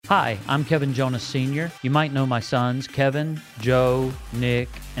Hi, I'm Kevin Jonas Sr. You might know my sons, Kevin, Joe, Nick,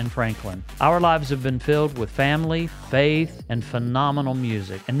 and Franklin. Our lives have been filled with family, faith, and phenomenal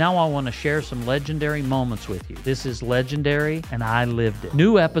music. And now I want to share some legendary moments with you. This is legendary, and I lived it.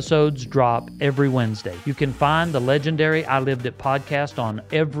 New episodes drop every Wednesday. You can find the legendary I Lived It podcast on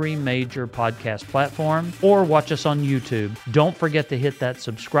every major podcast platform or watch us on YouTube. Don't forget to hit that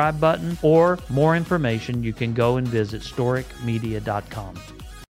subscribe button, or more information, you can go and visit storicmedia.com.